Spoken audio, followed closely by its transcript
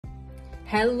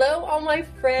Hello all my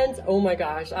friends. Oh my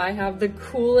gosh, I have the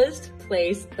coolest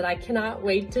place that I cannot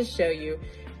wait to show you.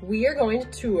 We are going to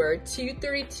tour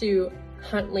 232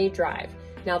 Huntley Drive.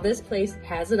 Now this place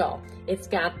has it all. It's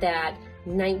got that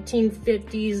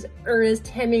 1950s Ernest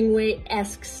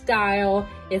Hemingway-esque style.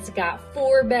 It's got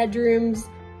 4 bedrooms,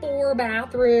 4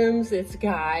 bathrooms. It's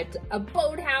got a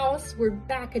boathouse. We're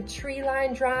back a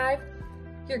tree-lined drive.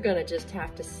 You're gonna just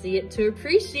have to see it to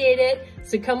appreciate it.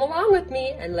 So come along with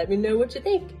me and let me know what you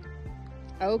think.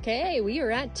 Okay, we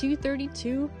are at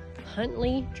 232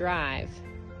 Huntley Drive,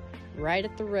 right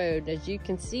at the road. As you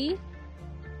can see,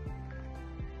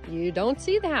 you don't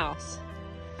see the house.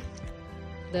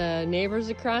 The neighbors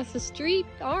across the street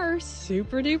are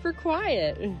super duper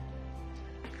quiet.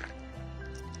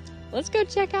 Let's go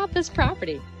check out this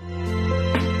property.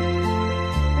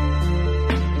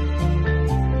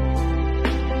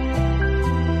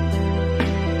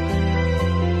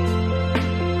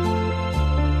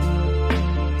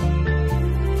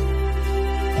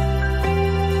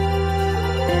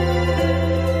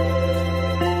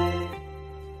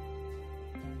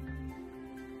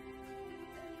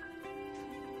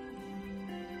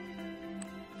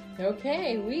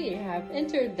 Okay, we have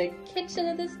entered the kitchen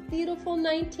of this beautiful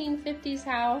 1950s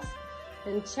house,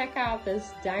 and check out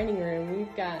this dining room.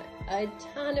 We've got a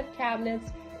ton of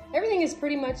cabinets. Everything has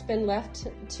pretty much been left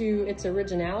to its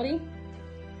originality,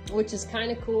 which is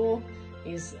kind of cool.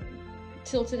 These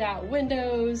tilted out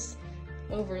windows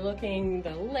overlooking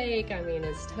the lake. I mean,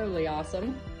 it's totally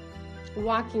awesome.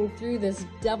 Walking through this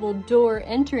double door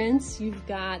entrance, you've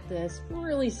got this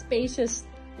really spacious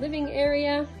living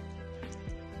area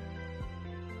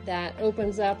that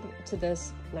opens up to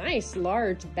this nice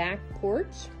large back porch.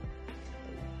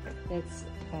 It's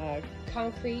a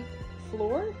concrete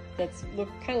floor that's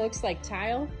kind of looks like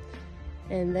tile,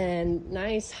 and then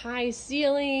nice high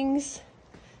ceilings.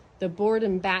 The board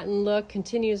and batten look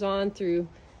continues on through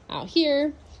out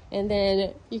here, and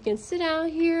then you can sit out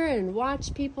here and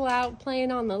watch people out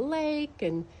playing on the lake,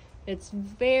 and it's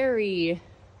very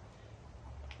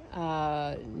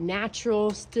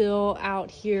natural still out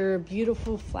here.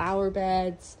 Beautiful flower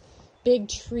beds, big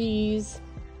trees.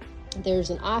 There's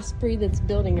an osprey that's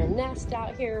building her nest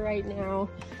out here right now.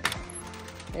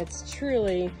 It's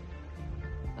truly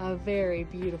a very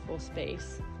beautiful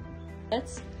space.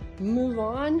 Let's move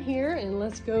on here and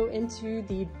let's go into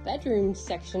the bedroom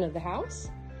section of the house.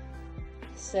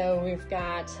 So we've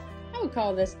got, I would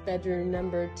call this bedroom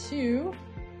number 2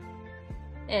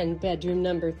 and bedroom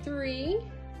number 3.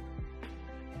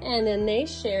 And then they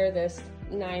share this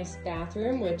nice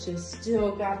bathroom, which has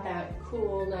still got that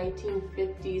cool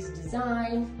 1950s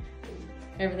design.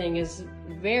 Everything is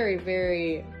very,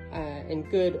 very in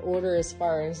good order as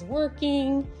far as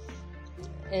working.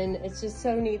 And it's just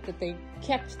so neat that they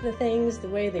kept the things the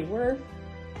way they were.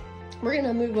 We're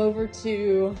gonna move over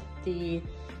to the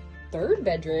 3rd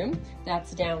bedroom.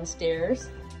 That's downstairs.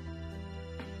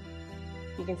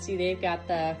 You can see they've got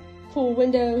the cool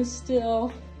windows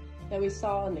still that we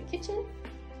saw in the kitchen,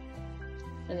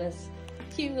 and this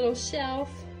cute little shelf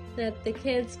that the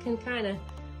kids can kind of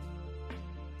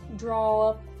draw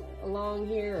up along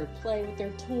here or play with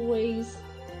their toys.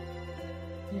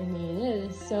 I mean,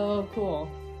 it is so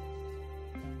cool.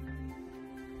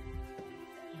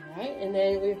 All right, and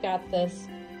then we've got this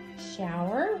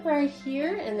shower right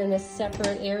here, and then a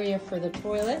separate area for the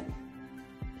toilet.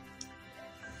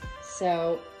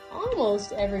 So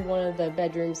almost every one of the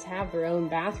bedrooms have their own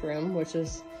bathroom, which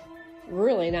is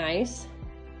really nice,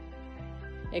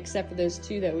 except for those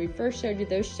 2 that we first showed you.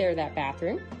 Those share that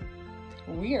bathroom.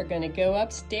 We are going to go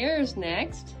upstairs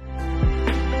next.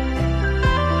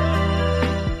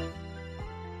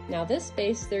 Now this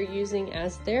space they're using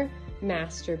as their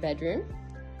master bedroom.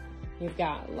 You've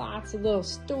got lots of little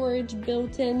storage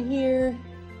built in here,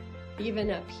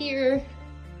 even up here.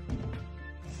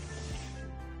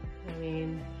 I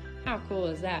mean, how cool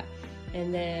is that?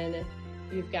 And then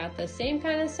you've got the same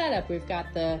kind of setup. We've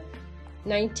got the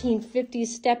 1950s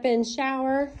step-in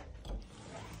shower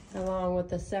along with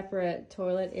the separate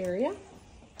toilet area.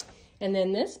 And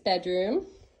then this bedroom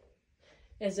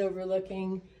is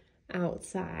overlooking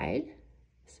outside.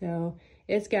 So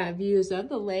it's got views of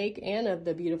the lake and of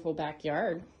the beautiful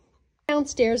backyard.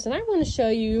 Downstairs, and I want to show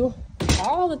you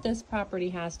all that this property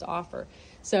has to offer.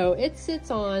 So it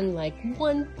sits on like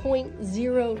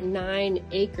 1.09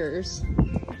 acres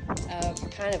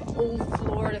of kind of old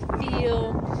Florida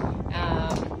feel.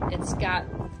 It's got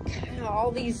kind of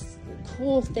all these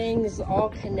cool things all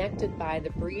connected by the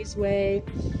breezeway.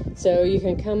 So you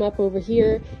can come up over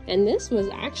here, and this was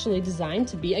actually designed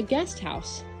to be a guest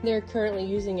house. They're currently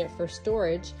using it for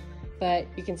storage But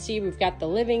you can see we've got the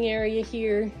living area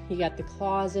here. You got the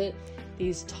closet,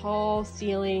 these tall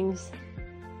ceilings,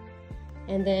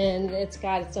 and then it's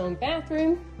got its own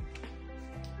bathroom.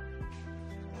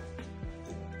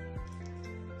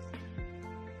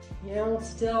 You know, it's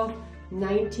still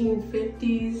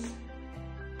 1950s.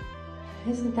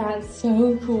 Isn't that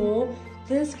so cool?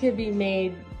 This could be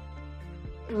made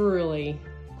really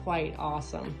quite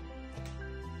awesome.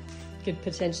 Could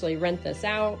potentially rent this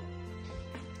out.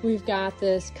 We've got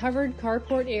this covered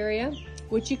carport area,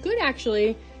 which you could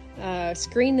actually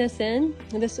screen this in.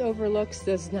 And this overlooks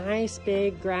this nice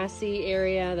big grassy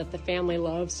area that the family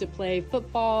loves to play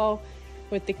football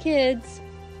with the kids.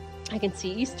 I can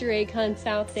see Easter egg hunts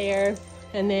out there.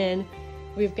 And then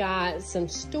we've got some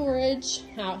storage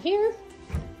out here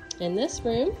in this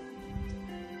room.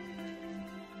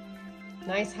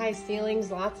 Nice high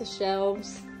ceilings, lots of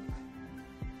shelves.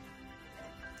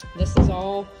 This is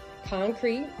all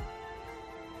concrete.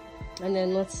 And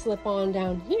then let's slip on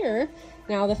down here.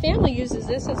 Now the family uses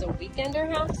this as a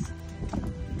weekender house,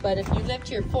 but if you lived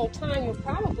here full time, you'll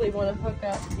probably want to hook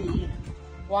up the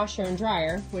washer and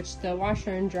dryer, which the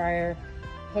washer and dryer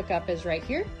hookup is right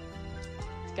here.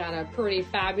 It's got a pretty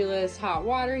fabulous hot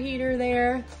water heater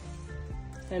there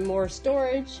and more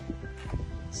storage.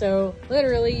 So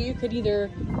literally you could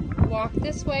either walk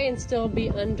this way and still be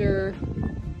under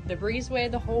the breezeway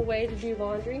the whole way to do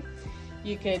laundry.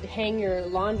 You could hang your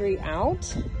laundry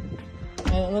out,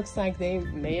 and it looks like they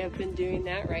may have been doing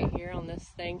that right here on this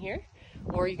thing here,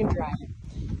 or you can dry it.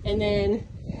 And then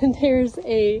there's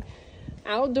a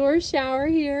outdoor shower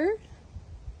here.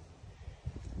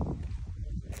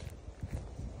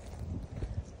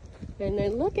 And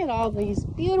then look at all these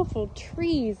beautiful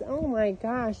trees. Oh my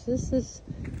gosh, this is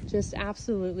just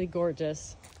absolutely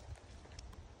gorgeous.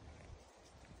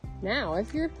 Now,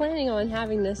 if you're planning on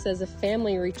having this as a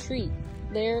family retreat,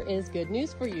 there is good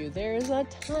news for you. There's a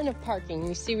ton of parking.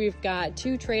 You see we've got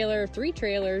three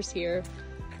trailers here.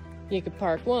 You could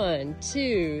park 1,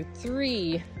 2,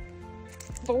 3,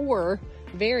 4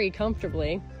 very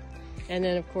comfortably. And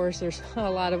then of course there's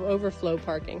a lot of overflow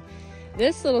parking.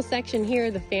 This little section here,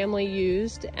 the family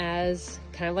used as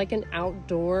kind of like an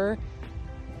outdoor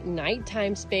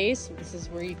nighttime space. This is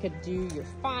where you could do your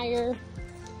fire,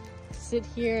 sit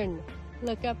here and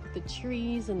look up at the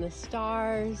trees and the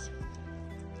stars.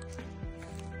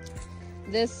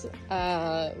 This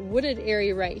wooded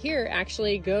area right here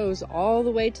actually goes all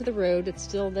the way to the road. It's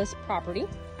still this property,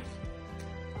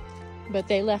 but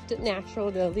they left it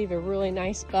natural to leave a really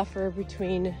nice buffer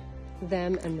between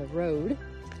them and the road.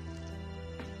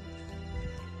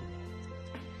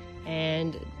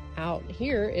 And out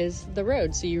here is the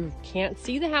road, so you can't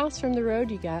see the house from the road.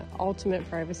 You got ultimate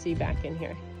privacy back in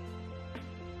here.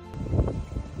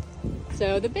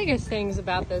 So the biggest things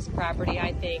about this property,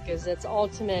 I think, is its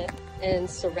ultimate in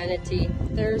serenity.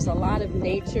 There's a lot of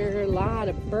nature, a lot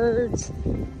of birds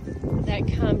that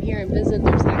come here and visit.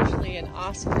 There's actually an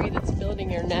osprey that's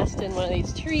building her nest in one of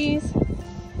these trees.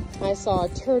 I saw a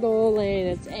turtle laying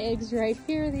its eggs right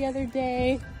here the other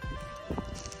day.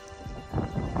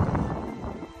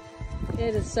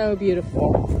 It is so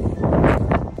beautiful.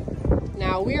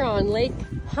 Now we're on Lake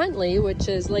Huntley, which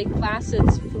is Lake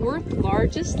Placid's 4th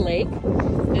largest lake.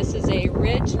 This is a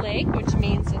ridge lake, which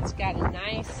means it's got a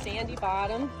nice sandy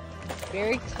bottom,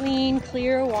 very clean,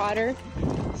 clear water.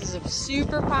 This is a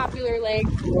super popular lake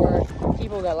for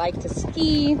people that like to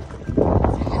ski.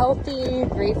 It's healthy,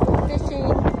 great for fishing.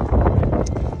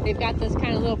 They've got this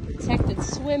kind of little protected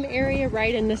swim area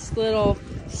right in this little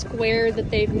square that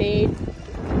they've made.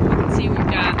 You can see we've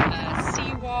got a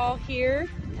seawall here.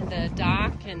 The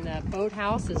dock and the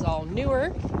boathouse is all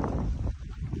newer.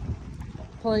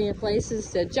 Plenty of places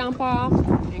to jump off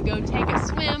and go take a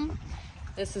swim.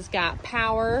 This has got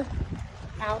power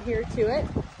out here to it.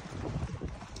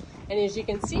 And as you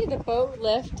can see, the boat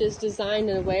lift is designed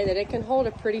in a way that it can hold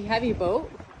a pretty heavy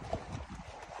boat.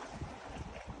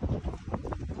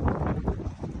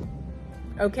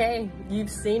 Okay, you've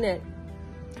seen it.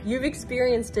 You've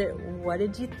experienced it. What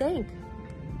did you think?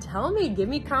 Tell me, give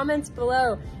me comments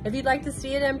below. If you'd like to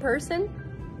see it in person,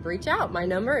 reach out. My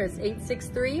number is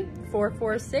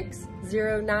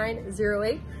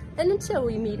 863-446-0908. And until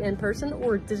we meet in person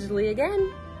or digitally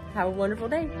again, have a wonderful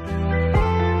day.